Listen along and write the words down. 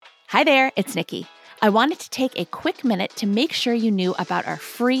Hi there, it's Nikki. I wanted to take a quick minute to make sure you knew about our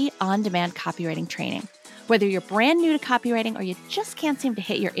free on-demand copywriting training. Whether you're brand new to copywriting or you just can't seem to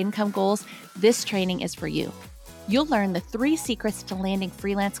hit your income goals, this training is for you. You'll learn the 3 secrets to landing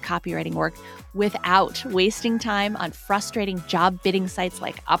freelance copywriting work without wasting time on frustrating job bidding sites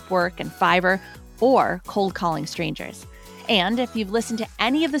like Upwork and Fiverr or cold calling strangers. And if you've listened to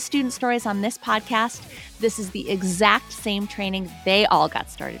any of the student stories on this podcast, this is the exact same training they all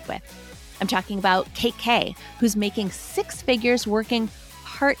got started with. I'm talking about Kate Kay, who's making 6 figures working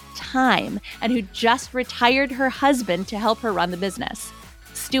part-time and who just retired her husband to help her run the business.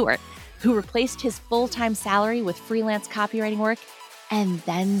 Stuart, who replaced his full-time salary with freelance copywriting work and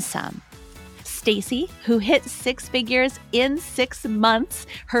then some. Stacy, who hit 6 figures in 6 months,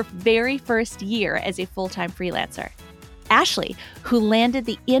 her very first year as a full-time freelancer. Ashley, who landed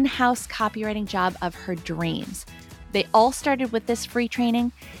the in-house copywriting job of her dreams. They all started with this free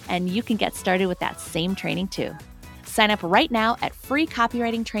training, and you can get started with that same training too. Sign up right now at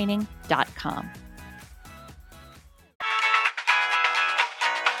freecopywritingtraining.com.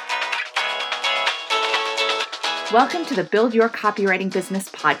 Welcome to the Build Your Copywriting Business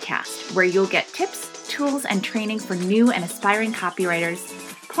podcast, where you'll get tips, tools, and training for new and aspiring copywriters,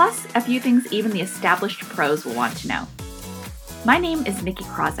 plus a few things even the established pros will want to know. My name is Nikki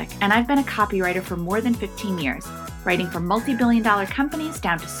Krosick, and I've been a copywriter for more than 15 years, writing for multi-billion-dollar companies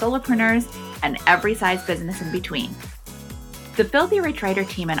down to solopreneurs and every size business in between. The Filthy Rich Writer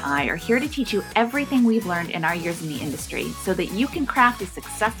team and I are here to teach you everything we've learned in our years in the industry so that you can craft a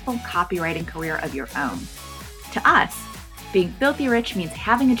successful copywriting career of your own. To us, being filthy rich means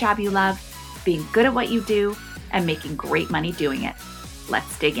having a job you love, being good at what you do, and making great money doing it.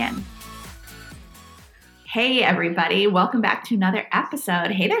 Let's dig in. Hey, everybody. Welcome back to another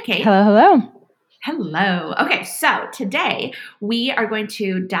episode. Hey there, Kate. Hello. Hello. Okay, so today we are going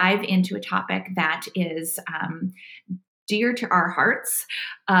to dive into a topic that is dear to our hearts,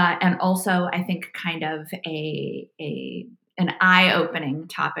 and also I think kind of an eye-opening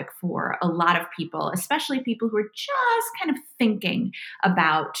topic for a lot of people, especially people who are just kind of thinking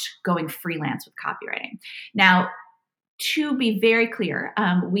about going freelance with copywriting. Now, to be very clear,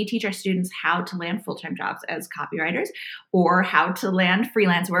 we teach our students how to land full-time jobs as copywriters or how to land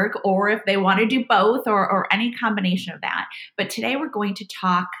freelance work, or if they want to do both or any combination of that. But today we're going to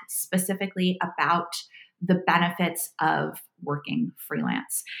talk specifically about the benefits of working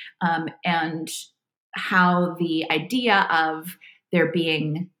freelance, and how the idea of there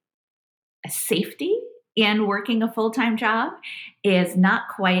being a safety in working a full-time job is not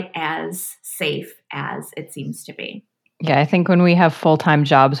quite as safe as it seems to be. Yeah, I think when we have full-time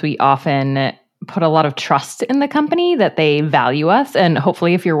jobs, we often put a lot of trust in the company that they value us. And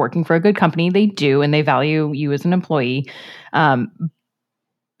hopefully, if you're working for a good company, they do, and they value you as an employee.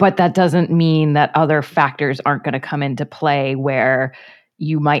 But that doesn't mean that other factors aren't going to come into play where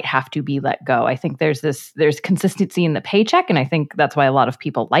you might have to be let go. I think there's consistency in the paycheck, and I think that's why a lot of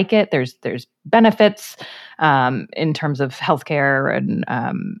people like it. There's benefits in terms of healthcare and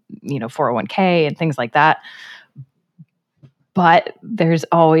 401k and things like that. But there's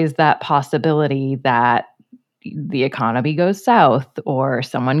always that possibility that the economy goes south, or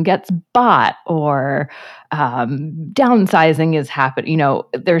someone gets bought, or downsizing is happening.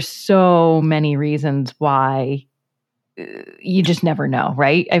 There's so many reasons why you just never know,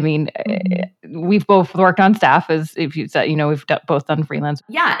 right? I mean, we've both worked on staff, as if you said, we've both done freelance.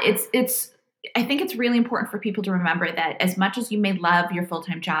 Yeah, I think it's really important for people to remember that as much as you may love your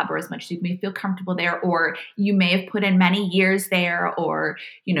full-time job, or as much as you may feel comfortable there, or you may have put in many years there, or,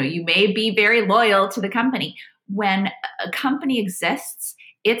 you may be very loyal to the company. When a company exists,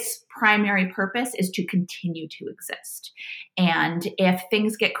 its primary purpose is to continue to exist. And if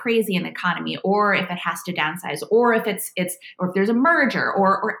things get crazy in the economy, or if it has to downsize, or if or if there's a merger,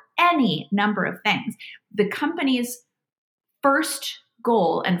 or any number of things, the company's first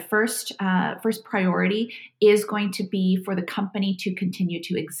goal and first priority is going to be for the company to continue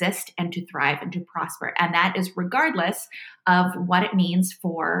to exist and to thrive and to prosper. And that is regardless of what it means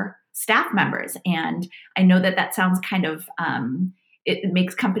for staff members. And I know that sounds kind of, it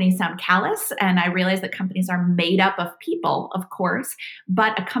makes companies sound callous. And I realize that companies are made up of people, of course,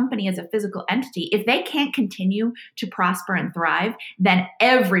 but a company is a physical entity. If they can't continue to prosper and thrive, then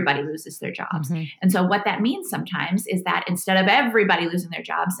everybody loses their jobs. Mm-hmm. And so what that means sometimes is that instead of everybody losing their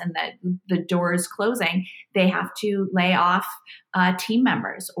jobs and the doors closing, they have to lay off team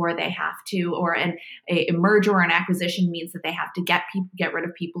members, or they have to, or a merger or an acquisition means that they have to get rid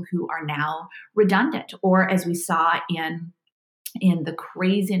of people who are now redundant, or as we saw in in the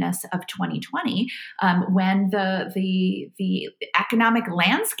craziness of 2020, when the economic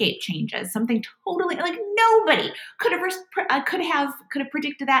landscape changes, something totally like nobody could have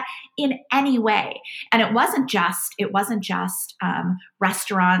predicted that in any way. And it wasn't just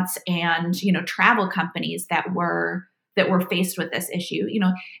restaurants and travel companies that were faced with this issue.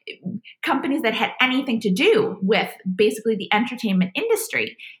 Companies that had anything to do with basically the entertainment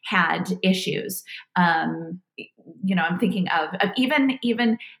industry had issues. I'm thinking of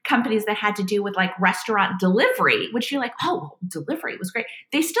even companies that had to do with like restaurant delivery, which you're like, oh, delivery was great.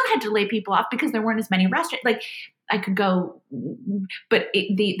 They still had to lay people off because there weren't as many restaurants. Like I could go, but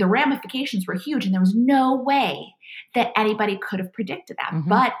the ramifications were huge, and there was no way that anybody could have predicted that. Mm-hmm.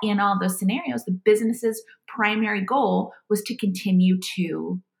 But in all those scenarios, the business's primary goal was to continue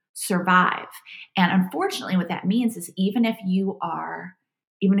to survive. And unfortunately, what that means is even if you are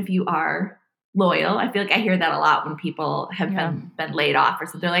loyal, I feel like I hear that a lot when people have been laid off or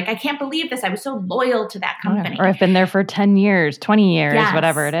something. They're like, I can't believe this. I was so loyal to that company. Or I've been there for 10 years, 20 years,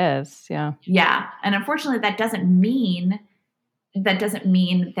 whatever it is. Yeah. Yeah. And unfortunately, that doesn't mean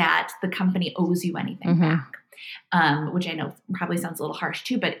that the company owes you anything back. Which I know probably sounds a little harsh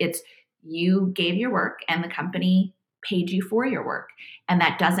too, but it's you gave your work and the company paid you for your work. And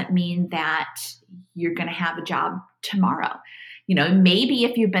that doesn't mean that you're going to have a job tomorrow. Maybe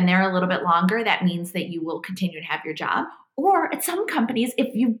if you've been there a little bit longer, that means that you will continue to have your job. Or at some companies,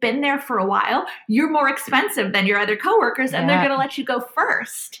 if you've been there for a while, you're more expensive than your other coworkers and they're going to let you go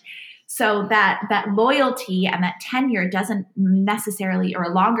first. So that loyalty and that tenure doesn't necessarily, or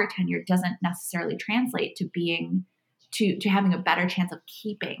a longer tenure doesn't necessarily translate to to having a better chance of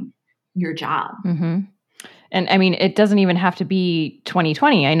keeping your job. Mm-hmm. And I mean, it doesn't even have to be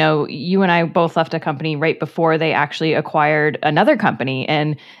 2020. I know you and I both left a company right before they actually acquired another company,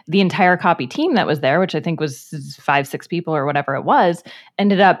 and the entire copy team that was there, which I think was 5-6 people or whatever it was,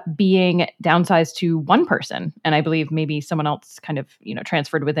 ended up being downsized to one person. And I believe maybe someone else kind of,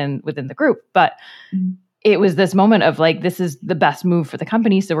 transferred within the group. But it was this moment of like, this is the best move for the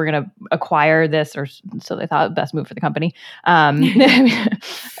company. So we're going to acquire this, or so they thought, best move for the company.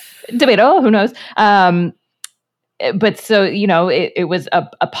 Debatable, who knows? But so, it was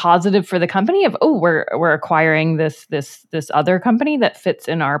a positive for the company of, we're acquiring this other company that fits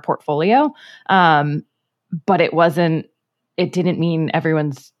in our portfolio. But it didn't mean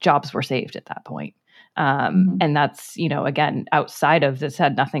everyone's jobs were saved at that point. And that's, again, outside of this,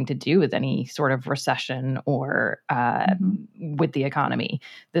 had nothing to do with any sort of recession or with the economy.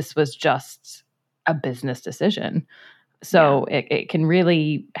 This was just a business decision. So it can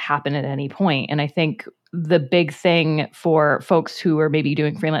really happen at any point. And I think the big thing for folks who are maybe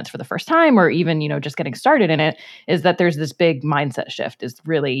doing freelance for the first time, or even, just getting started in it, is that there's this big mindset shift is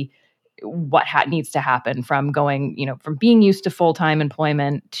really what needs to happen from going, from being used to full-time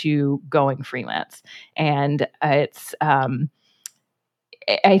employment to going freelance. And it's, I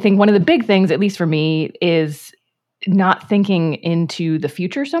think one of the big things, at least for me, is not thinking into the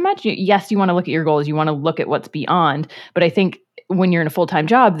future so much. Yes, you want to look at your goals, you want to look at what's beyond, but I think when you're in a full-time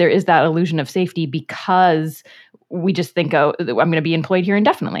job, there is that illusion of safety because we just think, oh, I'm going to be employed here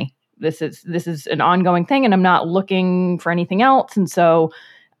indefinitely. This is an ongoing thing and I'm not looking for anything else. And so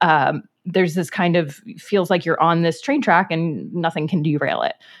there's this kind of feels like you're on this train track and nothing can derail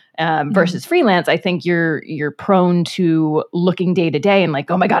it. Versus freelance, I think you're prone to looking day to day and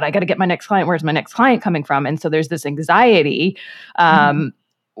like, oh my God, I got to get my next client. Where's my next client coming from? And so there's this anxiety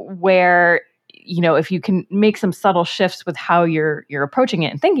where, if you can make some subtle shifts with how you're approaching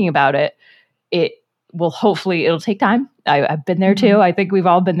it and thinking about it, it'll take time. I've been there too. I think we've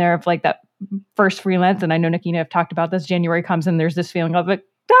all been there of like that first freelance. And I know Nikki and I have talked about this. January comes and there's this feeling of like,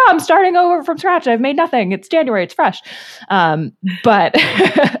 I'm starting over from scratch. I've made nothing. It's January. It's fresh. But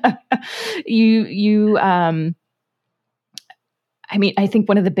I think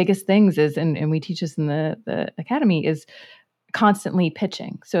one of the biggest things is, and we teach this in the academy, is constantly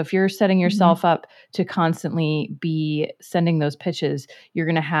pitching. So if you're setting yourself up to constantly be sending those pitches, you're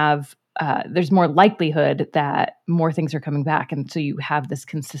going to have, there's more likelihood that more things are coming back. And so you have this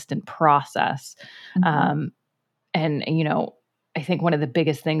consistent process. I think one of the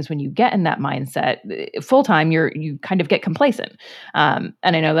biggest things when you get in that mindset full-time, you kind of get complacent. And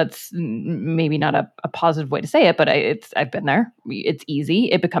I know that's maybe not a positive way to say it, but I've been there. It's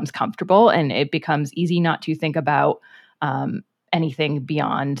easy. It becomes comfortable and it becomes easy not to think about anything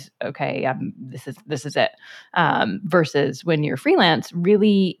beyond, okay, this is it. Versus when you're freelance,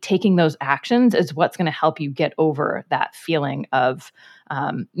 really taking those actions is what's going to help you get over that feeling of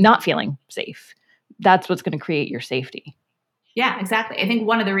not feeling safe. That's what's going to create your safety. Yeah, exactly. I think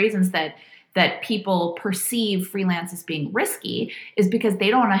one of the reasons that that people perceive freelance as being risky is because they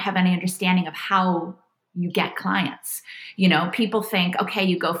don't have any understanding of how you get clients. People think, okay,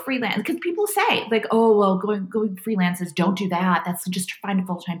 you go freelance, because people say like, oh, well, going freelance is, don't do that. That's just to find a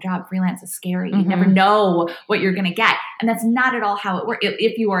full-time job. Freelance is scary. You never know what you're going to get. And that's not at all how it works.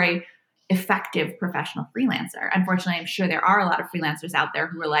 If you are a effective professional freelancer, unfortunately, I'm sure there are a lot of freelancers out there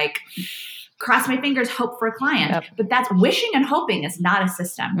who are like, cross my fingers, hope for a client. Yep. But that's wishing and hoping is not a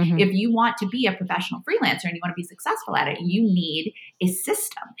system. Mm-hmm. If you want to be a professional freelancer and you want to be successful at it, you need a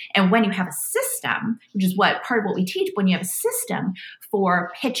system. And when you have a system, which is part of what we teach, when you have a system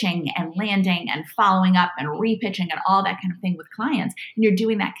for pitching and landing and following up and repitching and all that kind of thing with clients, and you're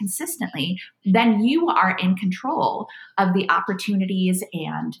doing that consistently, then you are in control of the opportunities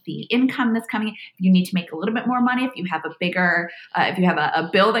and the income that's coming. If you need to make a little bit more money, if you have a bigger, if you have a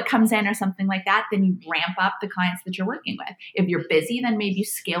bill that comes in or something like that, then you ramp up the clients that you're working with. If you're busy, then maybe you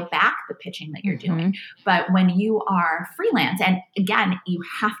scale back the pitching that you're doing. But when you are freelance, and again, you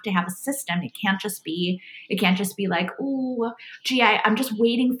have to have a system. It can't just be like, oh, gee, I'm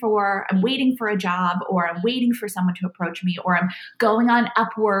waiting for a job, or I'm waiting for someone to approach me, or I'm going on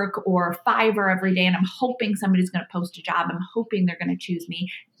Upwork or Fiverr every day and I'm hoping somebody's going to post a job. I'm hoping they're going to choose me.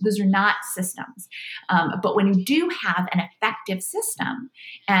 Those are not systems. But when you do have an effective system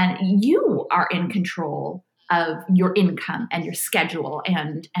and you are in control of your income and your schedule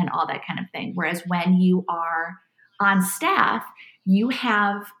and all that kind of thing, whereas when you are on staff, you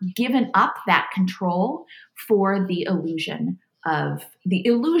have given up that control for the illusion of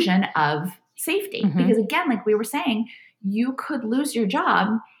safety. Because again, like we were saying, you could lose your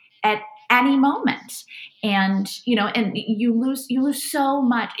job at any moment, and you lose so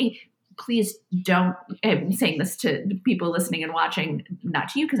much. Please don't. I'm saying this to people listening and watching, not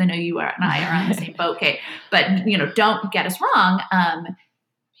to you, because I know you and I are on the same boat, Kate. But don't get us wrong.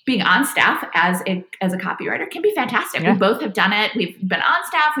 Being on staff as a copywriter can be fantastic. Yeah. We both have done it. We've been on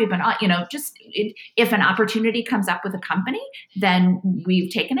staff. We've been on, if an opportunity comes up with a company, then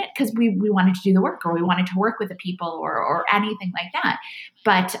we've taken it because we wanted to do the work, or we wanted to work with the people, or anything like that.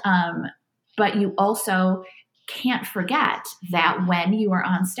 But you also can't forget that when you are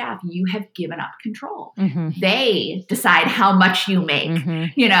on staff, you have given up control. They decide how much you make.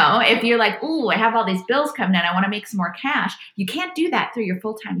 If you're like, ooh, I have all these bills coming in, I want to make some more cash. You can't do that through your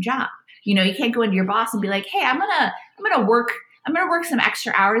full-time job. You can't go into your boss and be like, hey, I'm gonna work some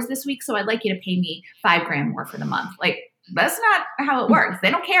extra hours this week, so I'd like you to pay me $5,000 more for the month. Like, that's not how it works.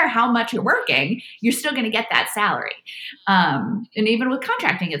 They don't care how much you're working. You're still going to get that salary. And even with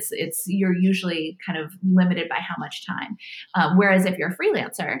contracting, it's you're usually kind of limited by how much time. Whereas if you're a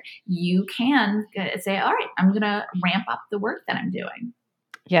freelancer, you can say, all right, I'm going to ramp up the work that I'm doing.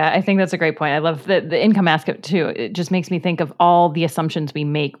 Yeah, I think that's a great point. I love the income aspect too. It just makes me think of all the assumptions we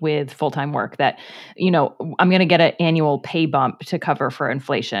make with full-time work, that, I'm going to get an annual pay bump to cover for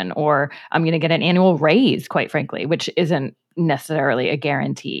inflation, or I'm going to get an annual raise, quite frankly, which isn't necessarily a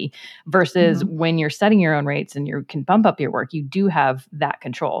guarantee, versus when you're setting your own rates and you can bump up your work, you do have that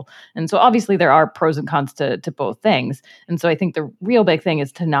control. And so obviously there are pros and cons to both things. And so I think the real big thing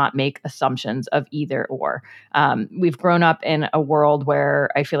is to not make assumptions of either or. We've grown up in a world where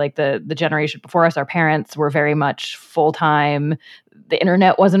I feel like the generation before us, our parents, were very much full-time. The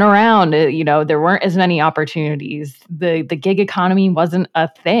internet wasn't around, there weren't as many opportunities. The gig economy wasn't a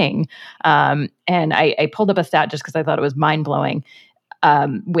thing. And I pulled up a stat just because I thought it was mind-blowing,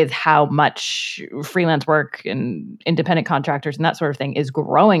 with how much freelance work and independent contractors and that sort of thing is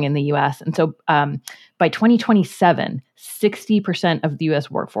growing in the US. And so by 2027, 60% of the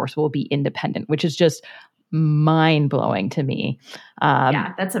US workforce will be independent, which is just mind-blowing to me.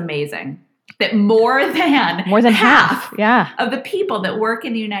 Yeah, that's amazing. That more than half of the people that work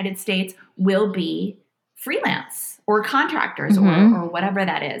in the United States will be freelance or contractors or whatever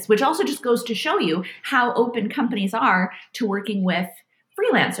that is, which also just goes to show you how open companies are to working with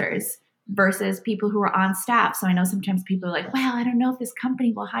freelancers versus people who are on staff. So I know sometimes people are like, well, I don't know if this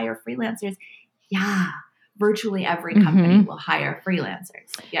company will hire freelancers. Yeah. Virtually every company will hire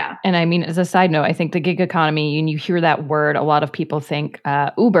freelancers. Yeah. And I mean, as a side note, I think the gig economy, and you hear that word, a lot of people think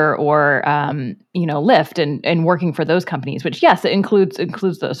Uber or, Lyft and working for those companies, which yes, it includes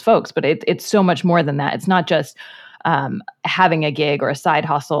those folks, but it's so much more than that. It's not just having a gig or a side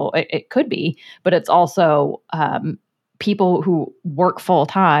hustle. It could be, but it's also people who work full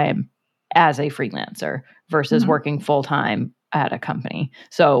time as a freelancer versus working full time at a company.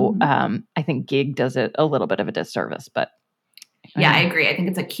 So I think gig does it a little bit of a disservice, but Yeah, I agree. I think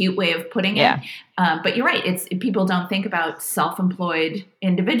it's a cute way of putting it. Yeah. But you're right. People don't think about self-employed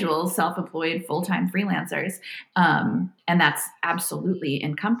individuals, self-employed full-time freelancers. And that's absolutely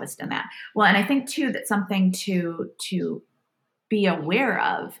encompassed in that. Well, and I think too, that something to be aware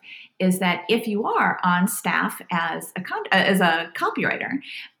of is that if you are on staff as a copywriter,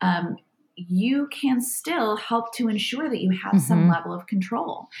 you can still help to ensure that you have some level of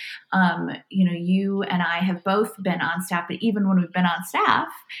control. You and I have both been on staff, but even when we've been on staff,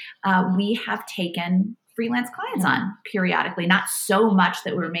 we have taken freelance clients on periodically, not so much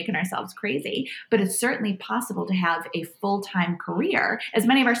that we're making ourselves crazy, but it's certainly possible to have a full-time career, as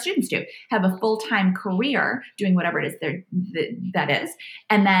many of our students do, have a full-time career doing whatever it is that is,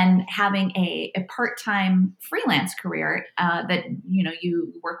 and then having a part-time freelance career that,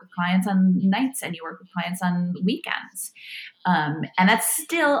 you work with clients on nights and you work with clients on weekends. And that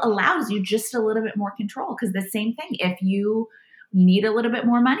still allows you just a little bit more control, because the same thing, if you need a little bit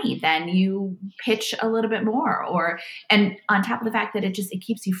more money, then you pitch a little bit more, and on top of the fact that it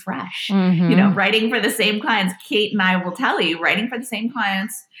keeps you fresh, writing for the same clients. Kate and I will tell you, writing for the same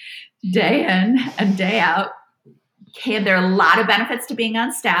clients day in and day out. There are a lot of benefits to being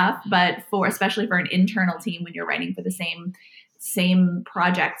on staff, but especially for an internal team, when you're writing for the same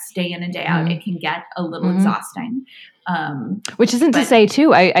projects day in and day out, it can get a little exhausting. Which isn't to say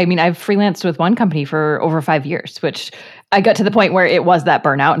too, I mean, I've freelanced with one company for over 5 years, which I got to the point where it was that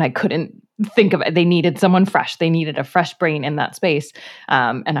burnout and I couldn't think of it. They needed someone fresh. They needed a fresh brain in that space.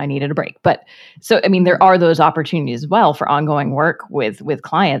 And I needed a break. But so, I mean, there are those opportunities as well for ongoing work with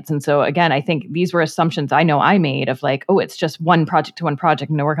clients. And so again, I think these were assumptions I know I made of like, oh, it's just one project to one project.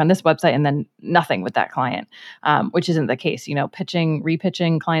 I'm going to work on this website and then nothing with that client, which isn't the case.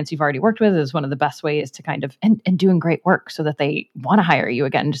 Repitching clients you've already worked with is one of the best ways to kind of, and doing great work so that they want to hire you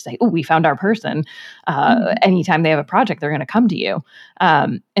again, and just say, oh, we found our person. Anytime they have a project, they're going to come to you.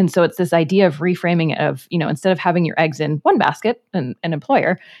 And so it's this idea of reframing it of, instead of having your eggs in one basket, an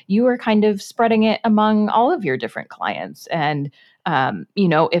employer, you are kind of spreading it among all of your different clients. And,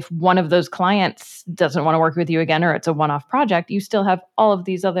 if one of those clients doesn't want to work with you again, or it's a one-off project, you still have all of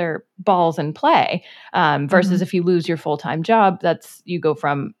these other balls in play. Versus if you lose your full-time job, you go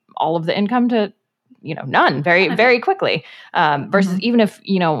from all of the income to none very, very quickly. Versus even if,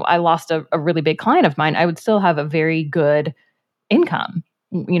 I lost a really big client of mine, I would still have a very good income.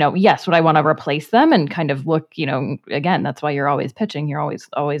 Yes, would I want to replace them and kind of look, again, that's why you're always pitching. You're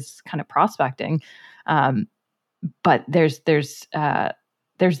always kind of prospecting. But there's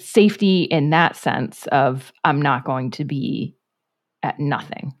safety in that sense of, I'm not going to be at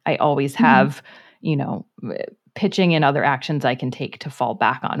nothing. I always have, pitching and other actions I can take to fall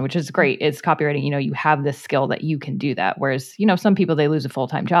back on, which is great. It's copywriting, you have this skill that you can do that. Whereas, some people, they lose a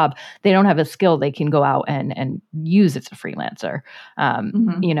full-time job. They don't have a skill they can go out and use as a freelancer.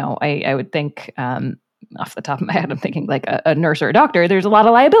 I would think, off the top of my head, I'm thinking like a nurse or a doctor, there's a lot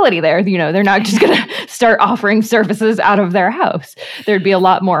of liability there. They're not just going to start offering services out of their house. There'd be a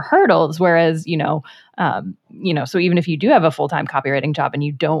lot more hurdles. Whereas, so even if you do have a full-time copywriting job and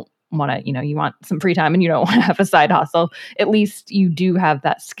you don't want to, you want some free time and you don't want to have a side hustle, at least you do have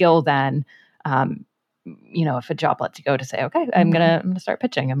that skill then, if a job lets you go, to say, okay, I'm going to start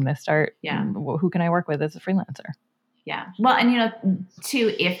pitching. I'm going to start, who can I work with as a freelancer? Yeah. Well, and,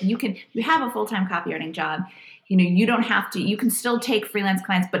 too, if you have a full-time copywriting job, you don't have to, you can still take freelance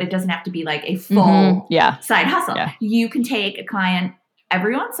clients, but it doesn't have to be like a full side hustle. Yeah. You can take a client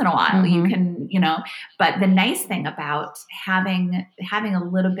every once in a while. You can, but the nice thing about having a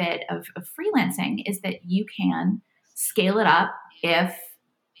little bit of freelancing is that you can scale it up if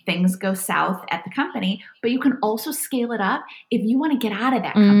things go south at the company, but you can also scale it up if you want to get out of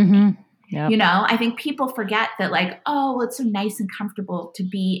that company. Yep. I think people forget that, like, oh, well, it's so nice and comfortable to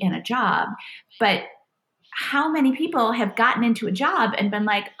be in a job. But how many people have gotten into a job and been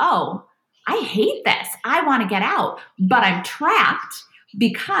like, oh, I hate this. I want to get out, but I'm trapped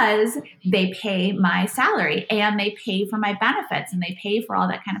because they pay my salary and they pay for my benefits and they pay for all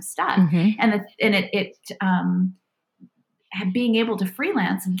that kind of stuff. Being able to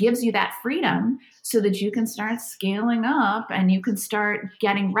freelance gives you that freedom so that you can start scaling up and you can start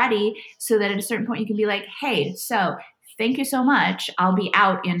getting ready so that at a certain point you can be like, hey, so thank you so much. I'll be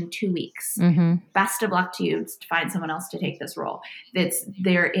out in 2 weeks. Best of luck to you to find someone else to take this role. I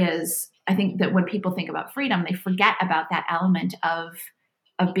think that when people think about freedom, they forget about that element of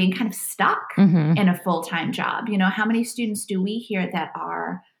being kind of stuck in a full-time job. How many students do we hear that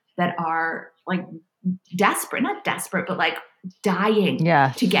are like not desperate, but like dying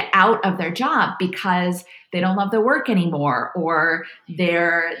Yes. to get out of their job because they don't love their work anymore, or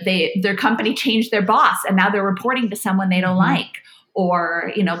their company changed their boss and now they're reporting to someone they don't like,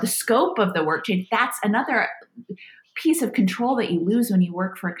 or, you know, the scope of the work change. That's another piece of control that you lose when you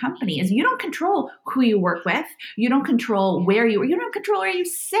work for a company, is you don't control who you work with. You don't control you don't control where you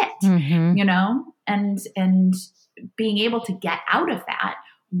sit, you know, and being able to get out of that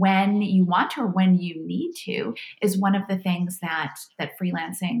when you want to or when you need to is one of the things that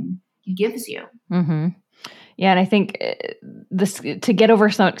freelancing gives you. Yeah, and I think this, to get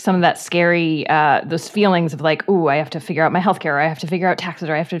over some of that scary, those feelings of like, ooh, I have to figure out my healthcare, or I have to figure out taxes,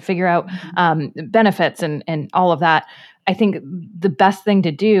 or I have to figure out benefits and all of that. I think the best thing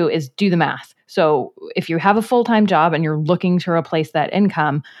to do is do the math. So if you have a full-time job and you're looking to replace that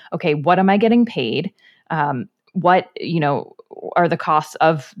income, okay, what am I getting paid? What, you know, are the costs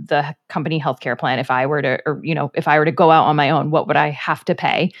of the company healthcare plan? If I were to, or, you know, if I were to go out on my own, what would I have to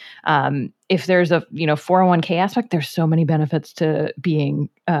pay? If there's a, you know, 401k aspect, there's so many benefits to being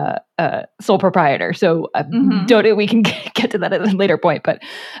a sole proprietor. So we can get to that at a later point, but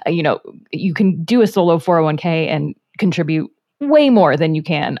you know, you can do a solo 401k and contribute way more than you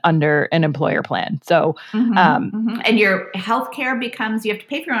can under an employer plan. So, and your healthcare becomes, you have to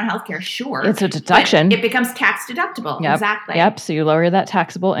pay for your own healthcare. Sure. It's a deduction. It becomes tax deductible. Yep. Exactly. Yep. So you lower that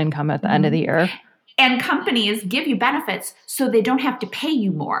taxable income at the end of the year. And companies give you benefits so they don't have to pay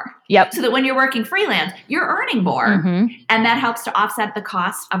you more. Yep. So that when you're working freelance, you're earning more. And that helps to offset the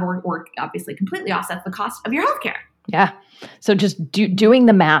cost of, or obviously completely offsets the cost of your healthcare. Yeah. So just doing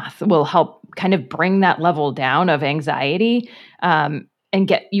the math will help kind of bring that level down of anxiety and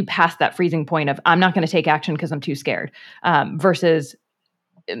get you past that freezing point of, I'm not going to take action because I'm too scared, versus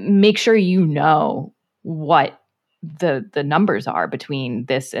make sure you know what the numbers are between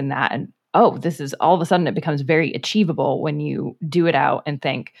this and that. And, oh, this is, all of a sudden it becomes very achievable when you do it out and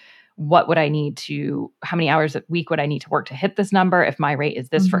think, what would I need to, how many hours a week would I need to work to hit this number? If my rate is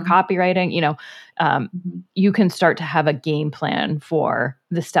this for copywriting, you know, you can start to have a game plan for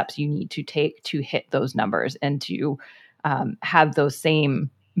the steps you need to take to hit those numbers and to have those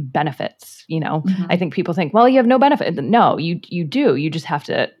same benefits. You know, I think people think, well, you have no benefit. No, you do. You just have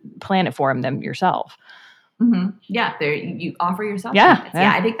to plan it for them yourself. Yeah. You offer yourself benefits.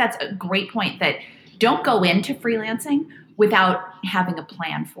 Yeah. I think that's a great point, that don't go into freelancing without having a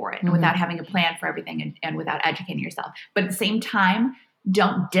plan for it and without having a plan for everything and without educating yourself. But at the same time,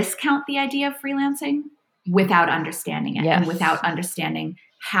 don't discount the idea of freelancing without understanding it and without understanding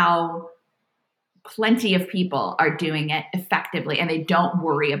how plenty of people are doing it effectively, and they don't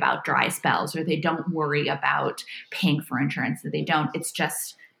worry about dry spells, or they don't worry about paying for insurance, that they don't. It's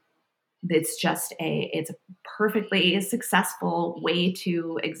a perfectly successful way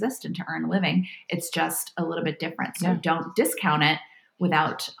to exist and to earn a living. It's just a little bit different. So don't discount it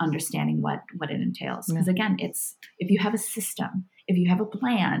without understanding what it entails. Because again, if you have a system, if you have a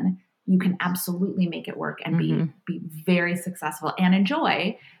plan, you can absolutely make it work and be very successful and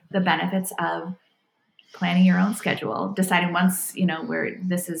enjoy the benefits of planning your own schedule, deciding once, you know, where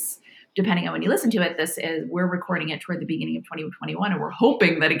this is, depending on when you listen to it, we're recording it toward the beginning of 2021, and we're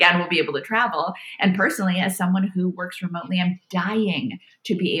hoping that again, we'll be able to travel. And personally, as someone who works remotely, I'm dying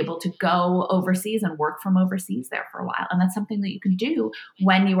to be able to go overseas and work from overseas there for a while. And that's something that you can do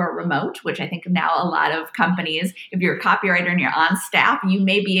when you are remote, which I think now a lot of companies, if you're a copywriter and you're on staff, you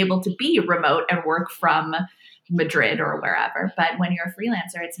may be able to be remote and work from Madrid or wherever. But when you're a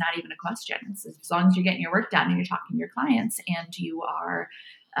freelancer, it's not even a question. It's as long as you're getting your work done and you're talking to your clients and you are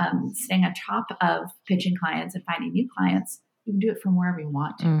staying on top of pitching clients and finding new clients, you can do it from wherever you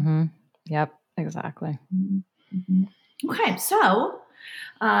want to. Yep, exactly. Okay, so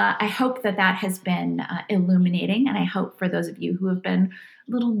I hope that has been illuminating, and I hope for those of you who have been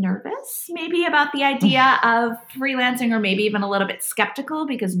a little nervous maybe about the idea of freelancing, or maybe even a little bit skeptical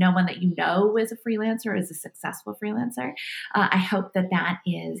because no one that you know is a freelancer, is a successful freelancer. I hope that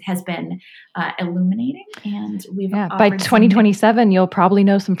has been illuminating, and we've by 2027 you'll probably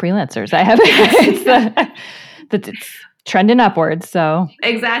know some freelancers. I have it's trending upwards. So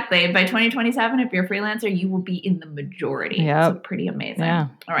exactly, by 2027, if you're a freelancer, you will be in the majority. So pretty amazing. All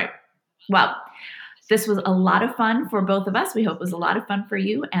right. Well, this was a lot of fun for both of us. We hope it was a lot of fun for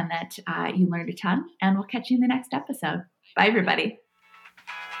you and that you learned a ton, and we'll catch you in the next episode. Bye, everybody.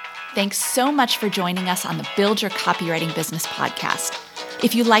 Thanks so much for joining us on the Build Your Copywriting Business podcast.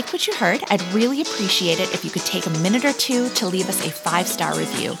 If you liked what you heard, I'd really appreciate it if you could take a minute or two to leave us a 5-star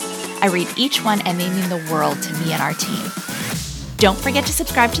review. I read each one, and they mean the world to me and our team. Don't forget to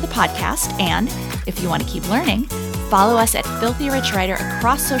subscribe to the podcast, and if you want to keep learning, follow us at Filthy Rich Writer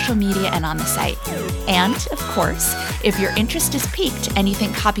across social media and on the site. And, of course, if your interest is piqued and you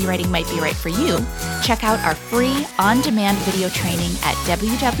think copywriting might be right for you, check out our free on-demand video training at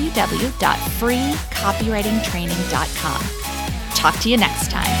www.freecopywritingtraining.com. Talk to you next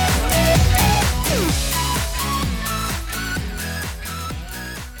time.